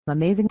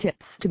Amazing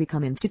tips to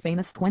become Insta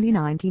famous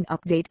 2019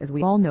 update. As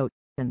we all know,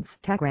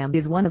 Instagram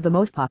is one of the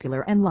most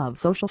popular and loved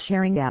social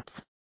sharing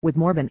apps, with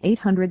more than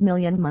 800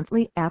 million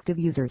monthly active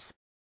users.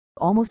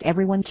 Almost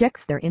everyone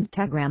checks their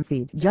Instagram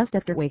feed just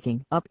after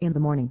waking up in the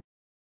morning.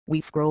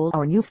 We scroll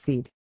our news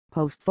feed,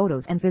 post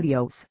photos and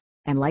videos,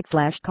 and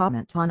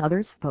like/comment on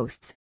others'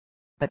 posts.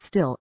 But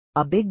still,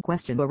 a big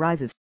question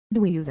arises: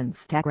 do we use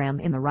Instagram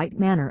in the right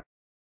manner?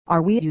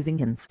 Are we using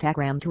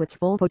Instagram to its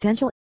full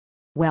potential?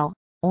 Well,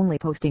 only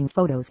posting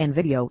photos and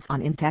videos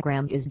on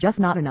Instagram is just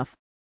not enough.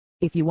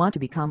 If you want to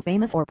become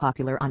famous or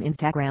popular on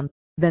Instagram,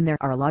 then there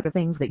are a lot of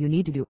things that you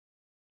need to do.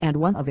 And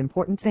one of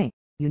important thing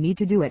you need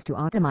to do is to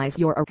optimize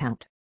your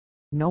account.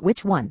 Know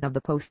which one of the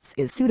posts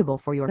is suitable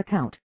for your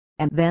account,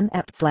 and then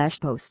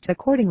add/post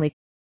accordingly.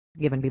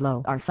 Given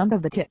below are some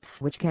of the tips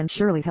which can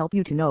surely help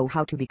you to know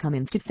how to become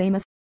Insta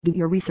famous. Do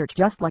your research.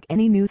 Just like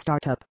any new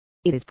startup,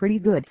 it is pretty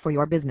good for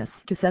your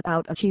business to set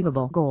out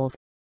achievable goals.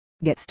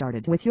 Get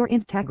started with your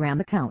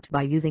Instagram account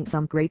by using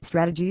some great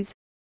strategies.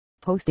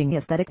 Posting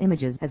aesthetic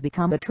images has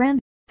become a trend,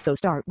 so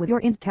start with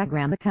your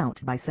Instagram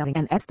account by setting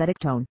an aesthetic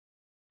tone.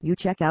 You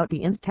check out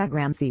the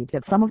Instagram feed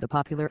of some of the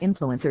popular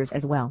influencers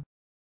as well.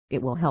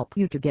 It will help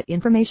you to get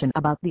information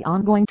about the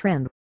ongoing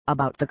trend,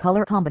 about the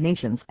color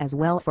combinations as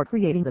well for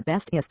creating the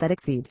best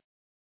aesthetic feed.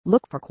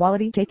 Look for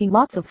quality. Taking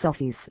lots of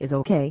selfies is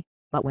okay,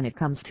 but when it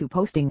comes to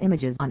posting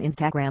images on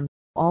Instagram,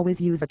 always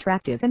use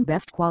attractive and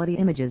best quality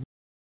images.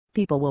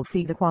 People will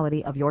see the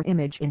quality of your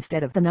image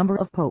instead of the number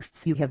of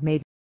posts you have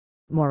made.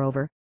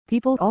 Moreover,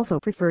 people also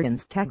prefer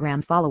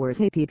Instagram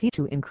followers app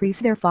to increase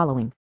their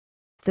following.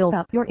 Fill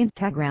up your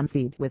Instagram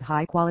feed with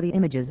high-quality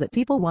images that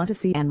people want to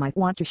see and might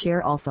want to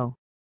share also.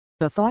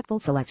 The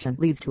thoughtful selection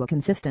leads to a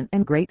consistent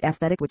and great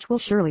aesthetic which will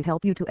surely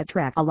help you to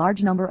attract a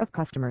large number of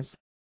customers.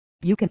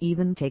 You can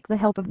even take the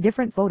help of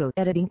different photo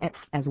editing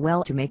apps as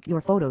well to make your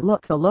photo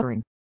look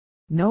alluring.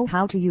 Know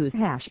how to use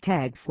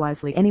hashtags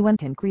wisely. Anyone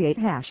can create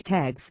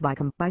hashtags by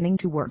combining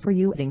two words or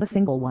using a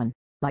single one,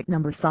 like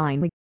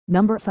 $,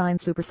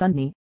 $super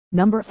sunny,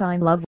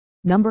 $love,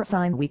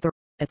 $week,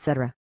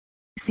 etc.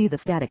 See the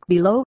static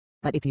below.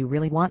 But if you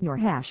really want your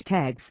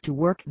hashtags to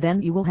work,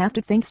 then you will have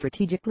to think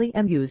strategically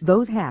and use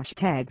those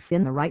hashtags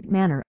in the right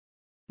manner.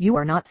 You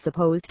are not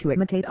supposed to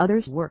imitate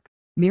others' work,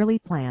 merely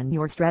plan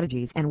your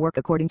strategies and work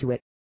according to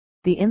it.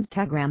 The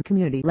Instagram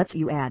community lets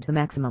you add a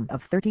maximum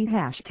of 30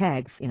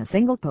 hashtags in a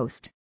single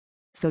post.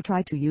 So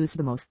try to use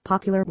the most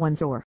popular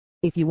ones, or,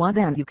 if you want,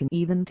 then you can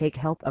even take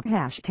help of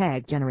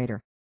hashtag generator.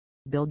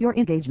 Build your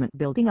engagement.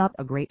 Building up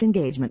a great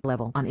engagement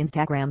level on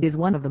Instagram is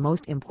one of the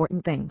most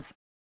important things.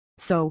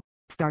 So,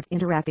 start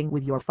interacting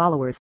with your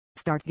followers,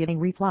 start giving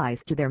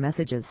replies to their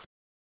messages.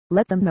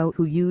 Let them know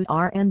who you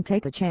are and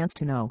take a chance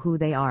to know who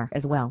they are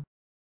as well.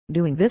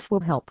 Doing this will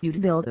help you to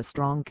build a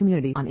strong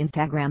community on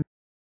Instagram.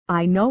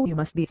 I know you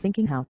must be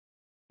thinking how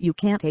you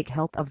can take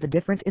help of the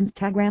different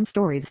Instagram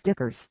stories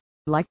stickers,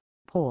 like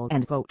poll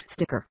and vote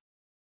sticker,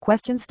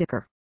 question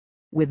sticker.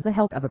 With the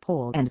help of a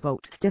poll and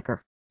vote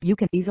sticker, you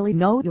can easily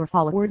know your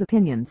followers'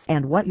 opinions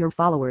and what your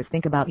followers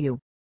think about you.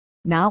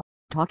 Now,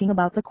 talking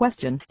about the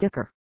question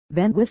sticker.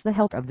 Then with the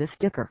help of this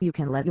sticker you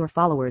can let your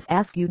followers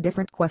ask you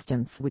different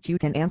questions which you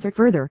can answer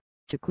further,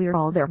 to clear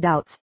all their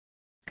doubts.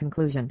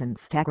 Conclusion: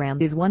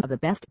 Instagram is one of the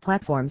best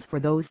platforms for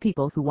those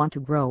people who want to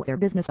grow their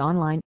business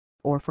online,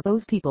 or for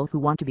those people who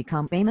want to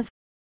become famous.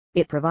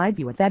 It provides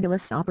you a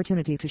fabulous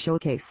opportunity to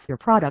showcase your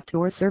product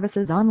or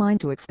services online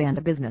to expand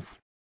a business.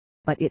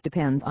 But it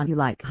depends on you,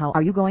 like how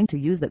are you going to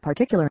use that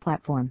particular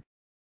platform.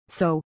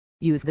 So,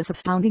 use this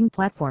astounding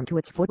platform to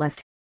its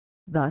fullest.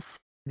 Thus,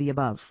 the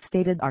above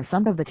stated are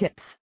some of the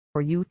tips.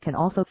 Or you can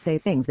also say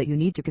things that you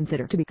need to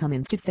consider to become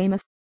Insta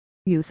famous.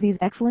 Use these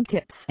excellent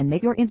tips and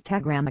make your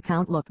Instagram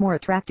account look more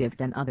attractive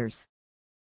than others.